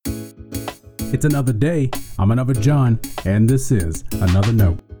It's another day. I'm another John, and this is Another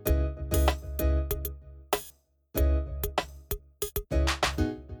Note.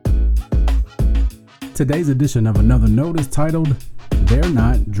 Today's edition of Another Note is titled, They're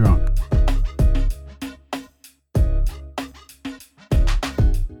Not Drunk.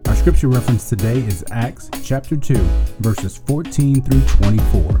 Our scripture reference today is Acts chapter 2, verses 14 through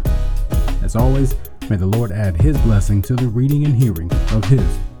 24. As always, may the Lord add His blessing to the reading and hearing of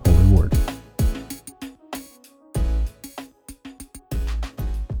His holy word.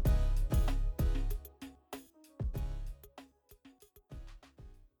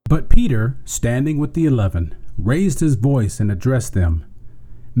 But Peter, standing with the 11, raised his voice and addressed them,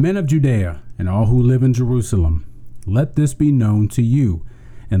 Men of Judea, and all who live in Jerusalem, let this be known to you,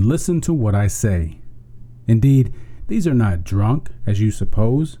 and listen to what I say. Indeed, these are not drunk, as you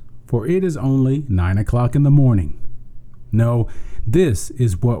suppose, for it is only 9 o'clock in the morning. No, this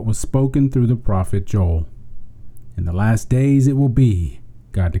is what was spoken through the prophet Joel. In the last days it will be,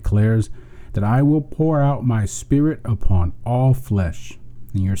 God declares, that I will pour out my spirit upon all flesh.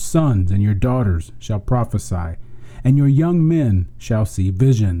 And your sons and your daughters shall prophesy, and your young men shall see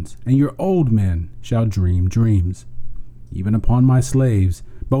visions, and your old men shall dream dreams. Even upon my slaves,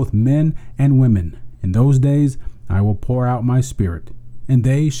 both men and women, in those days I will pour out my spirit, and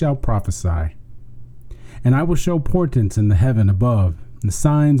they shall prophesy. And I will show portents in the heaven above, and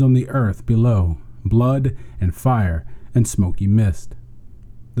signs on the earth below, blood and fire and smoky mist.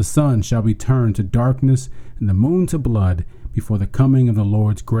 The sun shall be turned to darkness, and the moon to blood, before the coming of the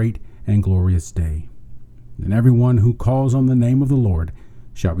Lord's great and glorious day. Then everyone who calls on the name of the Lord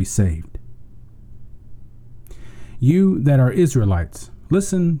shall be saved. You that are Israelites,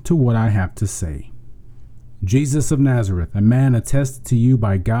 listen to what I have to say. Jesus of Nazareth, a man attested to you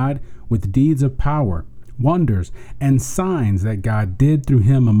by God with deeds of power, wonders, and signs that God did through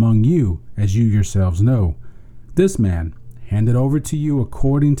him among you, as you yourselves know. This man, handed over to you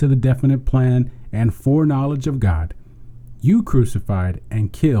according to the definite plan and foreknowledge of God, you crucified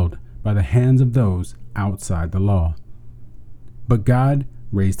and killed by the hands of those outside the law. But God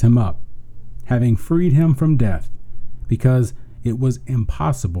raised him up, having freed him from death, because it was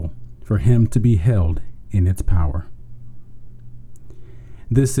impossible for him to be held in its power.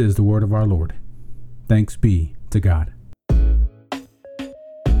 This is the word of our Lord. Thanks be to God.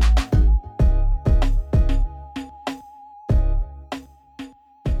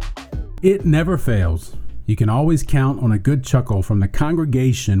 It never fails. You can always count on a good chuckle from the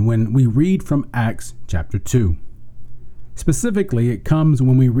congregation when we read from Acts chapter 2. Specifically, it comes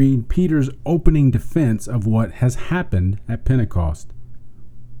when we read Peter's opening defense of what has happened at Pentecost.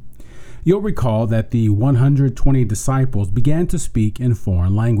 You'll recall that the 120 disciples began to speak in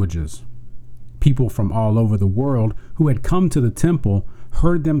foreign languages. People from all over the world who had come to the temple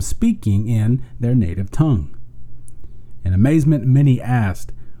heard them speaking in their native tongue. In amazement, many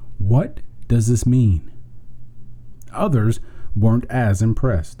asked, "What does this mean?" Others weren't as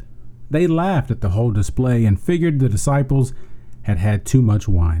impressed. They laughed at the whole display and figured the disciples had had too much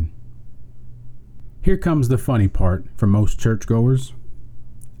wine. Here comes the funny part for most churchgoers.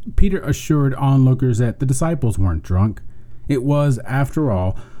 Peter assured onlookers that the disciples weren't drunk. It was, after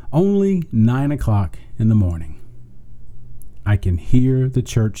all, only 9 o'clock in the morning. I can hear the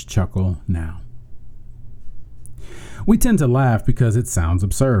church chuckle now. We tend to laugh because it sounds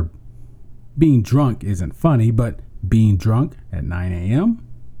absurd. Being drunk isn't funny, but being drunk at 9 a.m.?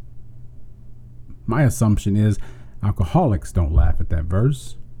 My assumption is alcoholics don't laugh at that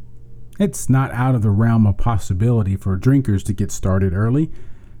verse. It's not out of the realm of possibility for drinkers to get started early,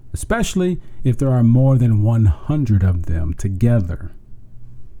 especially if there are more than 100 of them together.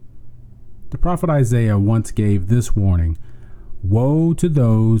 The prophet Isaiah once gave this warning, "Woe to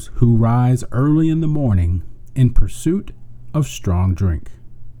those who rise early in the morning in pursuit of strong drink,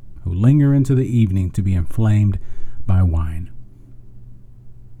 who linger into the evening to be inflamed by wine."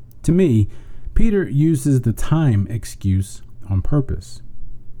 To me, Peter uses the time excuse on purpose.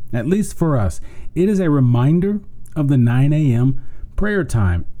 At least for us, it is a reminder of the 9 a.m. prayer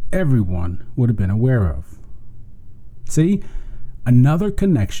time everyone would have been aware of. See, another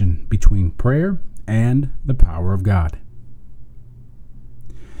connection between prayer and the power of God.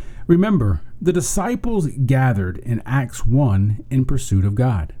 Remember, the disciples gathered in Acts 1 in pursuit of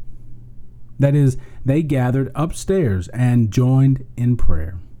God. That is, they gathered upstairs and joined in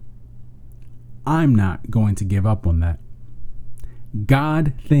prayer. I'm not going to give up on that.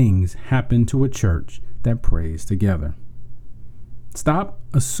 God things happen to a church that prays together. Stop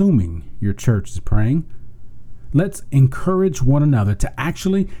assuming your church is praying. Let's encourage one another to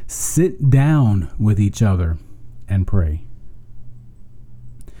actually sit down with each other and pray.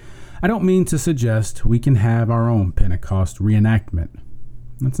 I don't mean to suggest we can have our own Pentecost reenactment.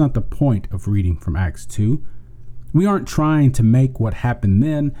 That's not the point of reading from Acts 2. We aren't trying to make what happened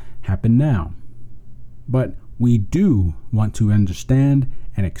then happen now. But we do want to understand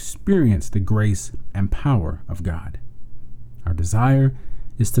and experience the grace and power of God. Our desire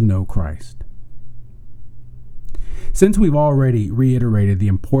is to know Christ. Since we've already reiterated the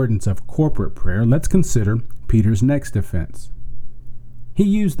importance of corporate prayer, let's consider Peter's next defense. He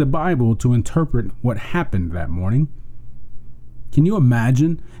used the Bible to interpret what happened that morning. Can you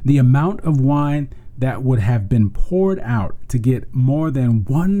imagine the amount of wine that would have been poured out to get more than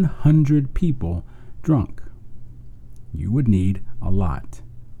 100 people drunk? You would need a lot.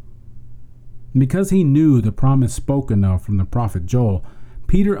 Because he knew the promise spoken of from the prophet Joel,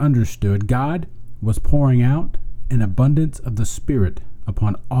 Peter understood God was pouring out an abundance of the Spirit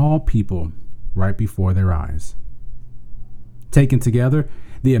upon all people right before their eyes. Taken together,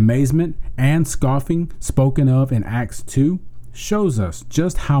 the amazement and scoffing spoken of in Acts 2 shows us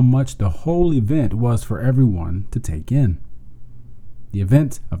just how much the whole event was for everyone to take in. The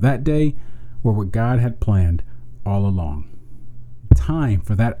events of that day were what God had planned all along. Time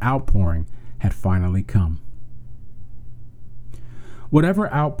for that outpouring had finally come.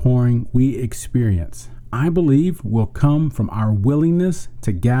 Whatever outpouring we experience, I believe, will come from our willingness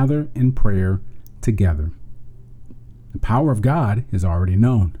to gather in prayer together. The power of God is already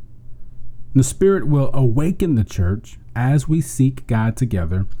known. The Spirit will awaken the church as we seek God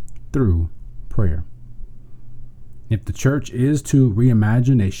together through prayer. If the church is to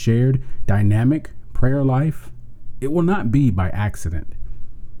reimagine a shared, dynamic prayer life, it will not be by accident.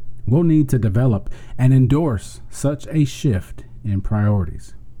 We'll need to develop and endorse such a shift in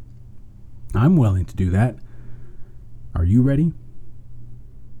priorities. I'm willing to do that. Are you ready?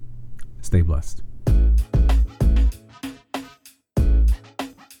 Stay blessed.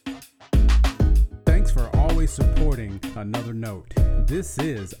 Thanks for always supporting Another Note. This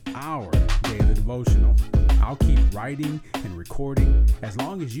is our daily devotional. I'll keep writing and recording as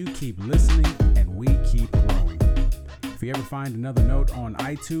long as you keep listening and we keep growing. If you ever find Another Note on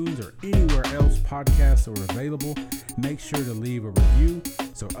iTunes or anywhere else podcasts are available, make sure to leave a review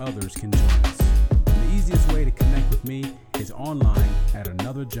so others can join us. The easiest way to connect with me is online at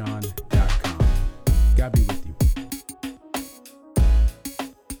anotherjohn.com. God be with you.